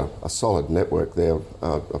got a solid network there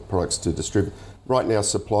of products to distribute. Right now,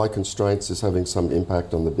 supply constraints is having some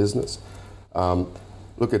impact on the business.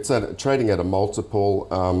 Look, it's trading at a multiple.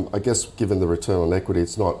 I guess given the return on equity,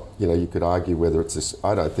 it's not. You could argue whether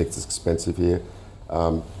I don't think it's expensive here,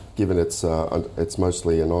 given it's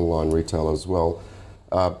mostly an online retailer as well.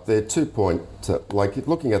 They're 2 point.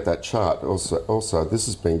 Looking at that chart, also this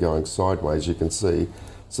has been going sideways. You can see.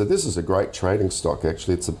 So this is a great trading stock,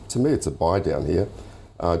 actually. To me, it's a buy down here,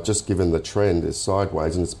 just given the trend is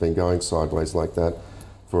sideways, and it's been going sideways like that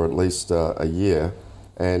for at least a year.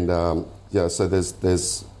 And so there's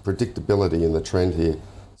predictability in the trend here.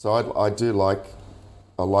 So I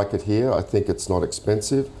like it here. I think it's not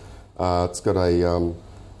expensive. It's got a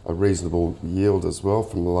reasonable yield as well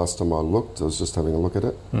from the last time I looked. I was just having a look at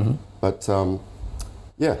it. Mm-hmm. But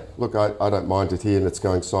look, I don't mind it here, and it's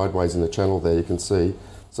going sideways in the channel there, you can see.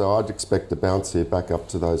 So I'd expect a bounce here back up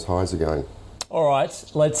to those highs again. All right,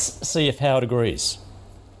 let's see if Howard agrees.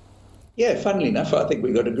 Yeah, funnily enough, I think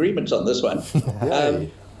we've got agreement on this one.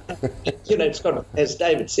 It's got, as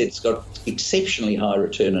David said, it's got exceptionally high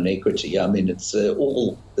return on equity. I mean, it's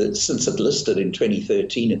since it listed in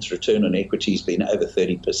 2013, its return on equity has been over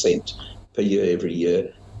 30% per year every year.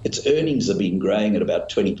 Its earnings have been growing at about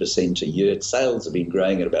 20% a year. Its sales have been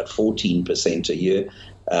growing at about 14% a year,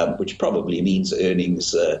 which probably means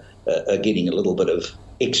earnings are getting a little bit of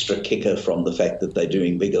extra kicker from the fact that they're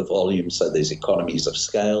doing bigger volumes, so there's economies of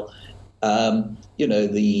scale.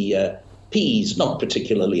 The PE is not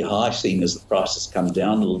particularly high, seeing as the price has come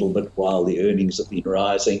down a little bit while the earnings have been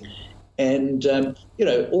rising. And,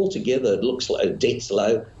 altogether it looks like debt's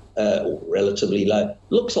low, relatively low.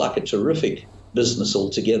 Looks like a terrific business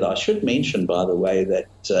altogether. I should mention, by the way, that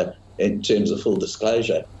in terms of full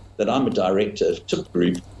disclosure, that I'm a director of Tip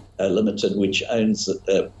Group Limited, which owns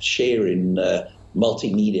a share in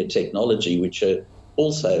multimedia technology, which are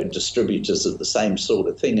also distributors of the same sort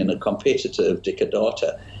of thing and a competitor of Dicker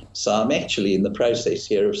Data. So I'm actually in the process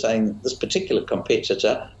here of saying that this particular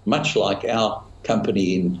competitor, much like our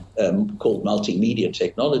company called Multimedia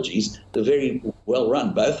Technologies, they're very well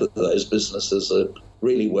run. Both of those businesses are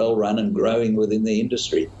really well run and growing within the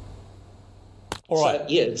industry. All right.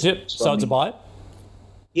 So it's a buy?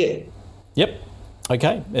 Yeah. Yep.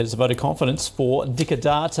 Okay. There's a vote of confidence for Dicker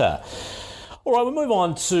Data. All right, we'll move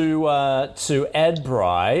on to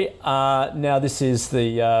Adbri. Now, this is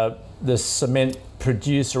the cement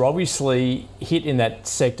producer, obviously hit in that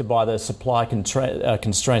sector by the supply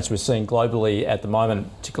constraints we're seeing globally at the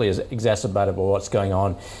moment, particularly as exacerbated by what's going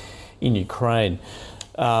on in Ukraine.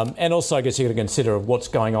 And also, I guess you've got to consider what's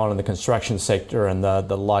going on in the construction sector and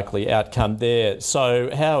the likely outcome there.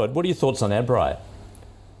 So, Howard, what are your thoughts on Adbri?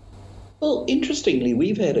 Well, interestingly,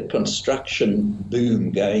 we've had a construction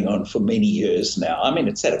boom going on for many years now. I mean,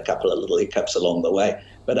 it's had a couple of little hiccups along the way,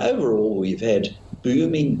 but overall we've had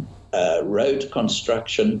booming road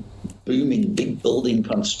construction, booming big building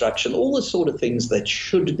construction, all the sort of things that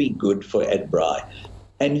should be good for Adbri.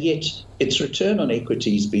 And yet its return on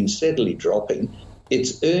equity has been steadily dropping.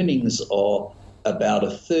 Its earnings are about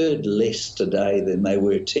a third less today than they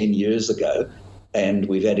were 10 years ago, and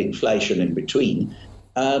we've had inflation in between.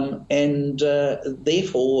 Therefore,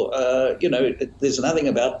 there's nothing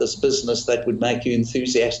about this business that would make you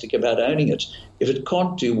enthusiastic about owning it. If it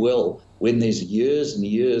can't do well when there's years and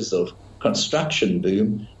years of construction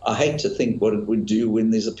boom, I hate to think what it would do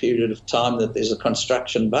when there's a period of time that there's a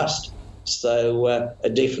construction bust. So a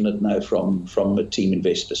definite no from a Team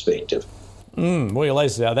Invest perspective. Well, you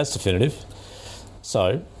laid it out. That's definitive.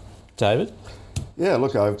 So, David? Yeah,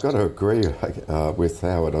 look, I've got to agree with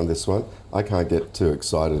Howard on this one. I can't get too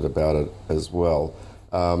excited about it as well.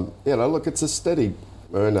 Look, it's a steady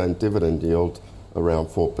earn and dividend yield around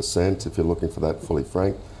 4% if you're looking for that fully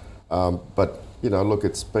franked. But look,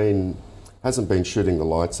 hasn't been shooting the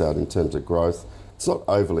lights out in terms of growth. It's not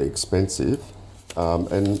overly expensive.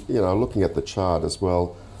 Looking at the chart as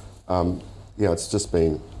well, it's just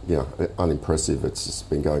been unimpressive. It's just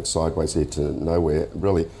been going sideways here to nowhere.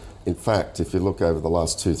 Really, in fact, if you look over the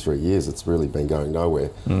last 2-3 years, it's really been going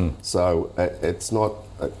nowhere. So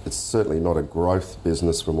it's certainly not a growth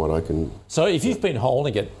business from what I can... So if you've been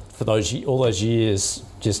holding it for all those years,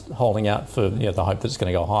 just holding out for the hope that it's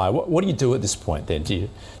going to go higher, what do you do at this point then? Do you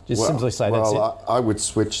just simply say that's it? I would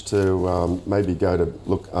switch to maybe go to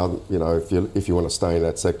look, if you want to stay in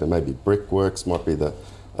that sector, maybe Brickworks might be the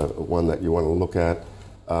one that you want to look at.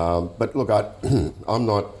 But look, I'm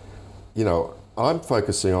not, I'm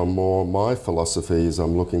focusing on more, my philosophy is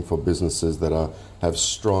I'm looking for businesses that have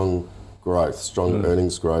strong growth, strong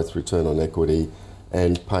earnings growth, return on equity,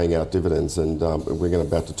 and paying out dividends. And we're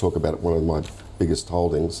about to talk about one of my biggest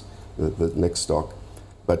holdings, the next stock.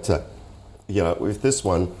 But, with this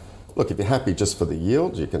one, look, if you're happy just for the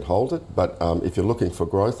yield, you can hold it. But if you're looking for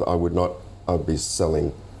growth, I'd be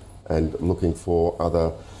selling and looking for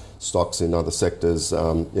other stocks in other sectors,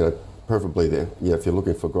 preferably there. If you're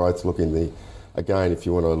looking for growth, if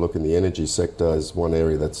you want to look in the energy sector is one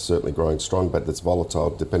area that's certainly growing strong, but that's volatile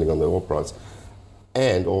depending on the oil price.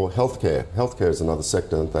 Or healthcare. Healthcare is another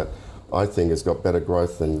sector that I think has got better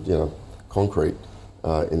growth than, concrete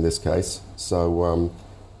in this case. So,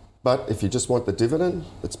 but if you just want the dividend,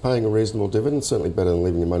 it's paying a reasonable dividend, certainly better than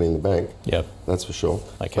leaving your money in the bank. Yeah. That's for sure.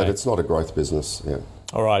 Okay. But it's not a growth business, yeah.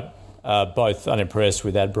 All right. Both unimpressed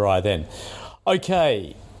with Adbri then.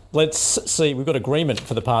 Okay. Let's see. We've got agreement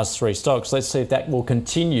for the past three stocks. Let's see if that will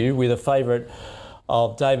continue with a favourite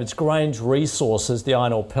of David's, Grange Resources, the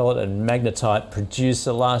iron ore pellet and magnetite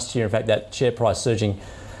producer. Last year, in fact, that share price surging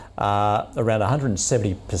around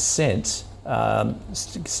 170%,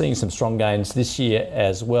 seeing some strong gains this year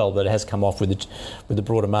as well, but it has come off with the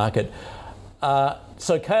broader market.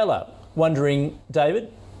 So Kayla, wondering,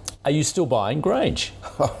 David, are you still buying Grange?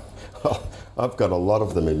 I've got a lot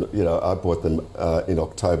of them I bought them in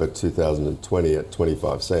October 2020 at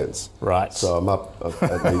 25 cents. Right. So I'm up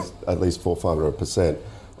at least 400%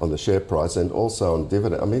 on the share price and also on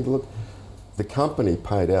dividend. I mean, look, the company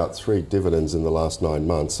paid out 3 dividends in the last 9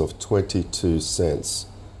 months of 22 cents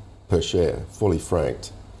per share, fully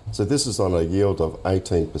franked. So this is on a yield of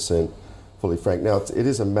 18% fully franked. Now, it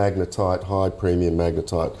is a magnetite, high premium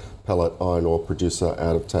magnetite pellet iron ore producer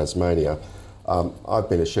out of Tasmania. I've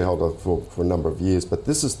been a shareholder for a number of years, but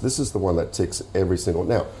this is the one that ticks every single...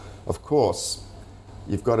 Now, of course,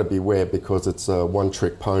 you've got to beware because it's a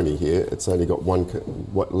one-trick pony here. It's only got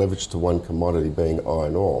leverage to one commodity being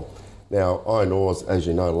iron ore. Now, iron ore, as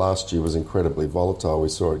you know, last year was incredibly volatile. We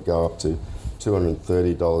saw it go up to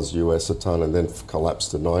 $230 US a tonne and then collapse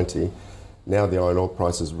to 90. Now the iron ore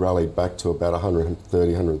price has rallied back to about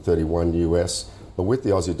 130, 131 US, but with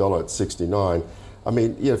the Aussie dollar at 69, I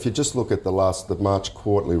mean, if you just look at the March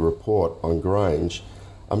quarterly report on Grange,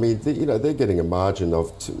 I mean, they're getting a margin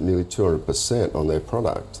of nearly 200% on their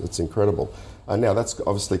product. It's incredible. Now that's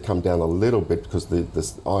obviously come down a little bit because the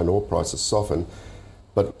iron ore price has softened.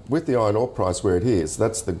 But with the iron ore price where it is,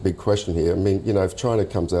 that's the big question here. I mean, if China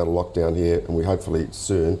comes out of lockdown here, and we hopefully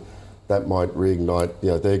soon, that might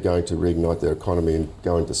reignite, they're going to reignite their economy and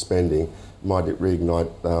go into spending. Might it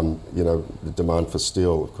reignite, the demand for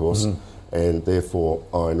steel, of course, and therefore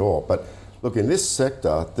iron ore. But look, in this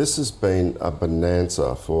sector, this has been a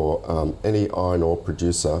bonanza for any iron ore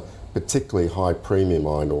producer, particularly high premium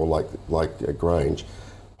iron ore like Grange.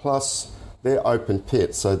 Plus, they're open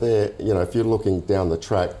pit, so they're, if you're looking down the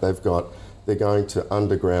track, they're going to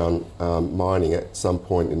underground mining at some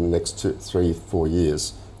point in the next 2, 3, 4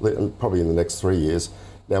 years, probably in the next 3 years.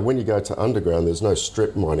 Now, when you go to underground, there's no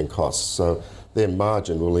strip mining costs, so their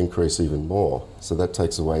margin will increase even more. So that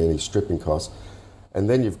takes away any stripping costs. And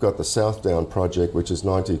then you've got the South Down project, which is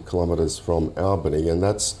 90 kilometres from Albany, and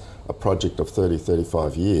that's a project of 30,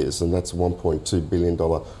 35 years, and that's a $1.2 billion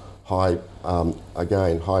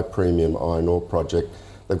high premium iron ore project.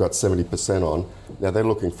 They've got 70% on. Now they're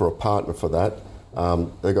looking for a partner for that.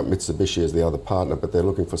 They've got Mitsubishi as the other partner, but they're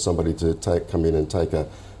looking for somebody to come in and take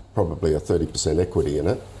probably a 30% equity in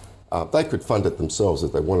it. They could fund it themselves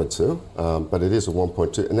if they wanted to, but it is a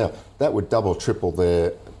 1.2. Now, that would double, triple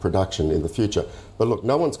their production in the future. But look,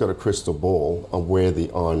 no one's got a crystal ball on where the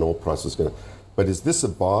iron ore price is going to... But is this a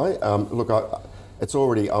buy?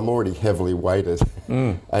 I'm already heavily weighted,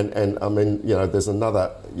 and I mean, there's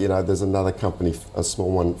another company, a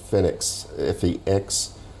small one,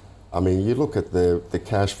 FEX. I mean, you look at the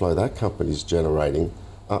cash flow that company's generating,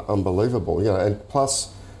 unbelievable. And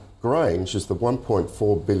plus, Grange is the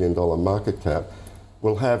 $1.4 billion market cap,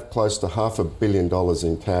 will have close to $500 million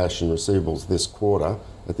in cash and receivables this quarter,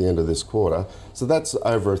 at the end of this quarter. So that's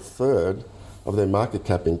over a third of their market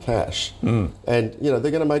cap in cash. And, they're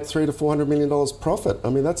going to make $300 to $400 million profit. I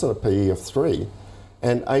mean, that's on a PE of 3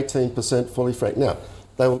 and 18% fully franked. Now,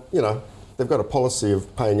 they've got a policy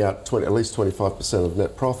of paying out at least 25% of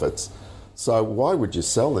net profits. So why would you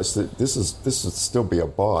sell this? This would still be a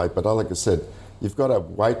buy, but like I said, you've got to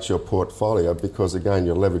weight your portfolio because, again,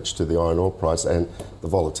 you're leveraged to the iron ore price and the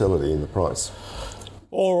volatility in the price.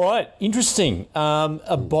 All right, interesting.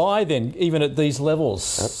 A buy then, even at these levels.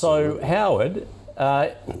 Absolutely. So, Howard,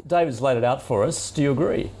 David's laid it out for us. Do you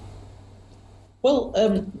agree? Well,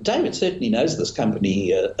 David certainly knows this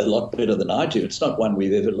company a lot better than I do. It's not one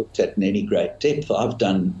we've ever looked at in any great depth. I've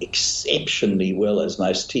done exceptionally well, as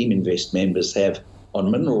most Team Invest members have, on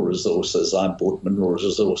mineral resources. I bought mineral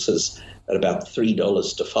resources at about $3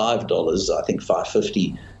 to $5. I think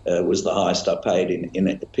 $5.50 was the highest I paid in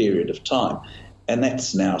a period of time. And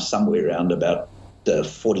that's now somewhere around about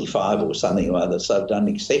 45 or something or other. So I've done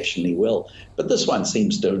exceptionally well. But this one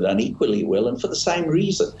seems to have done equally well, and for the same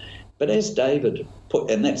reason. But as David put,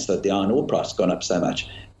 and that's that the iron ore price has gone up so much.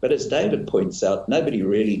 But as David points out, nobody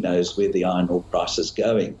really knows where the iron ore price is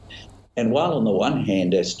going. And while on the one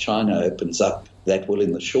hand, as China opens up, that will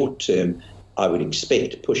in the short term, I would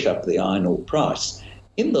expect, push up the iron ore price.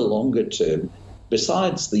 In the longer term,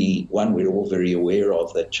 besides the one we're all very aware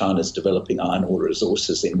of, that China's developing iron ore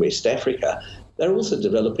resources in West Africa, they're also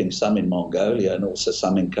developing some in Mongolia and also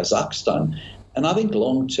some in Kazakhstan. And I think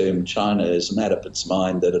long-term China has made up its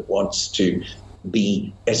mind that it wants to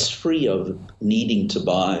be as free of needing to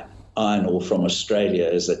buy iron ore from Australia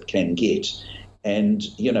as it can get. And,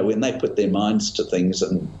 when they put their minds to things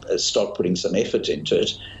and start putting some effort into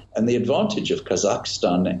it, and the advantage of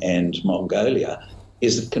Kazakhstan and Mongolia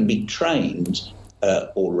is it can be trained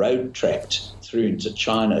or road-tracked through into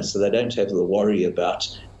China, so they don't have the worry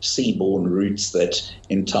about seaborne routes that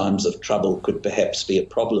in times of trouble could perhaps be a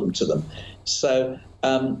problem to them. So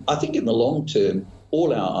I think in the long term,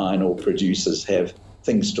 all our iron ore producers have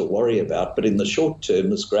things to worry about. But in the short term,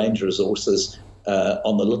 this Grange Resources,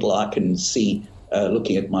 on the little I can see,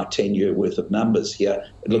 looking at my 10-year worth of numbers here,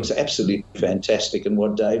 it looks absolutely fantastic. And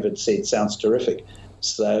what David said sounds terrific.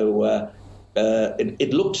 So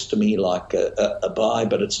it looks to me like a buy,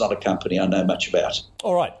 but it's not a company I know much about.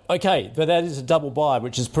 All right, okay, but that is a double buy,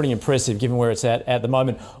 which is pretty impressive given where it's at the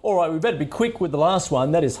moment. All right, we better be quick with the last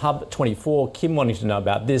one. That is Hub24. Kim wanting to know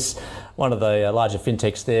about this. One of the larger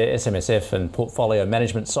fintechs there, SMSF and portfolio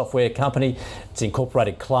management software company. It's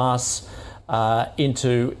incorporated Class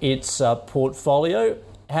into its portfolio.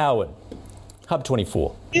 Howard,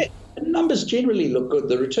 Hub24. Yeah. Numbers generally look good.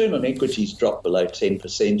 The return on equity's dropped below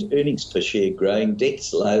 10%, earnings per share growing,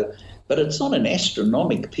 debt's low, but it's on an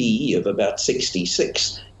astronomical PE of about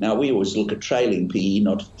 66. Now, we always look at trailing PE,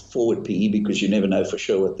 not forward PE, because you never know for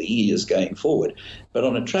sure what the E is going forward. But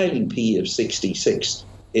on a trailing PE of 66,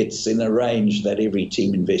 it's in a range that every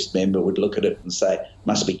Team Invest member would look at it and say,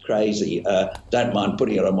 must be crazy. Don't mind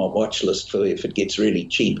putting it on my watch list for if it gets really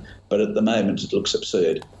cheap. But at the moment, it looks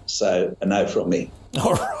absurd. So a no from me.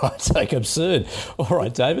 All right, take absurd. All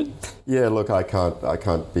right, David? Yeah, look, I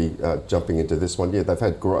can't be jumping into this one. Yeah, they've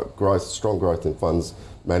had strong growth in funds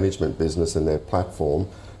management business, and their platform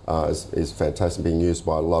is fantastic, being used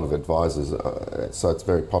by a lot of advisors. So it's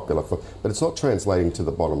very popular, but it's not translating to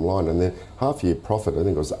the bottom line. And their half-year profit, I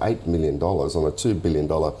think it was $8 million on a $2 billion.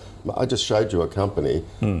 I just showed you a company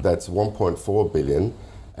that's $1.4 billion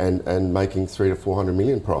and making $300 to $400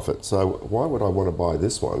 million profit. So why would I want to buy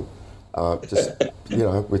this one?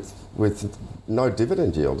 With no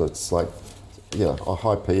dividend yield, it's like, a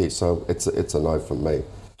high PE. So it's a no from me.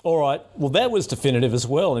 All right. Well, that was definitive as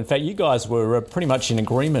well. In fact, you guys were pretty much in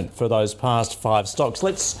agreement for those past 5 stocks.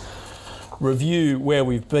 Let's review where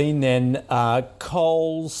we've been then.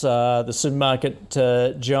 Coles, the supermarket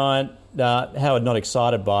giant. Howard not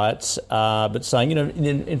excited by it, but saying, in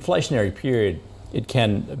an inflationary period, it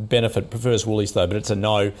can benefit. Prefers Woolies though, but it's a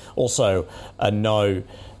no. Also a no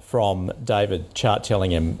from David. Chart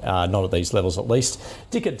telling him not at these levels at least.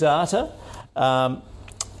 Dicker Data.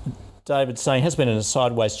 David saying has been in a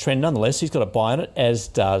sideways trend nonetheless. He's got a buy on it, as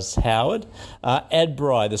does Howard.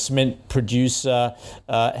 Adbri, the cement producer.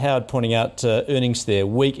 Howard pointing out earnings there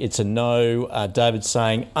weak. It's a no. David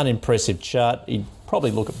saying unimpressive chart. He'd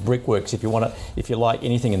probably look at Brickworks if you like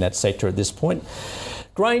anything in that sector at this point.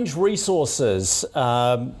 Grange Resources.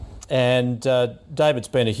 And David's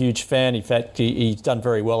been a huge fan. In fact, he's done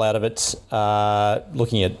very well out of it,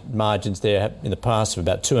 looking at margins there in the past of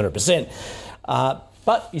about 200%.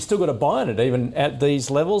 But you still got to buy in it, even at these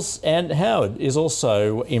levels. And Howard is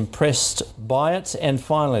also impressed by it. And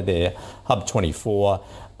finally there, Hub24.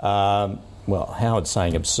 Howard's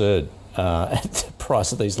saying absurd at the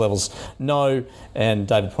price at these levels. No. And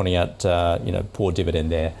David pointing out, poor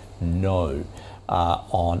dividend there. No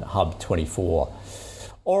on Hub24.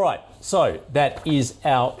 All right, so that is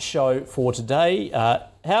our show for today.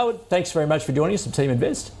 Howard, thanks very much for joining us from Team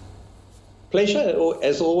Invest. Pleasure,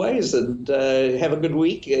 as always, and have a good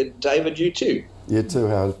week. David, you too. You too,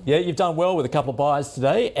 Howard. Yeah, you've done well with a couple of buys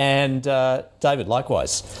today, and David,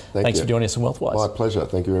 likewise. Thanks for joining us on Wealthwise. My pleasure.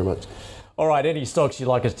 Thank you very much. All right, any stocks you'd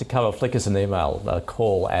like us to cover, flick us an email,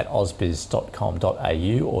 call at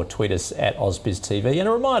ausbiz.com.au or tweet us at ausbiztv. And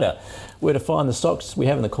a reminder, where to find the stocks we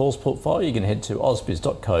have in the calls portfolio, you can head to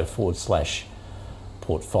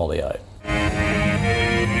ausbiz.co/portfolio.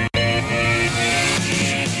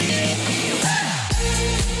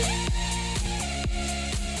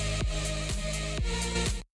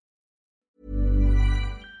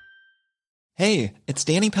 Hey, it's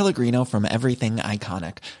Danny Pellegrino from Everything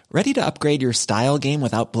Iconic. Ready to upgrade your style game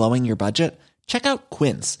without blowing your budget? Check out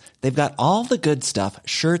Quince. They've got all the good stuff,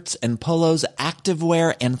 shirts and polos,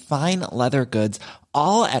 activewear, and fine leather goods,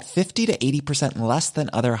 all at 50 to 80% less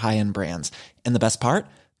than other high-end brands. And the best part?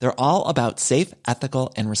 They're all about safe,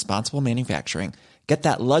 ethical, and responsible manufacturing. Get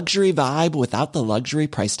that luxury vibe without the luxury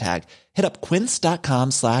price tag. Hit up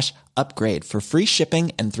quince.com/upgrade for free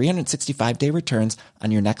shipping and 365-day returns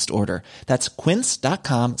on your next order. That's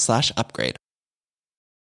quince.com/upgrade.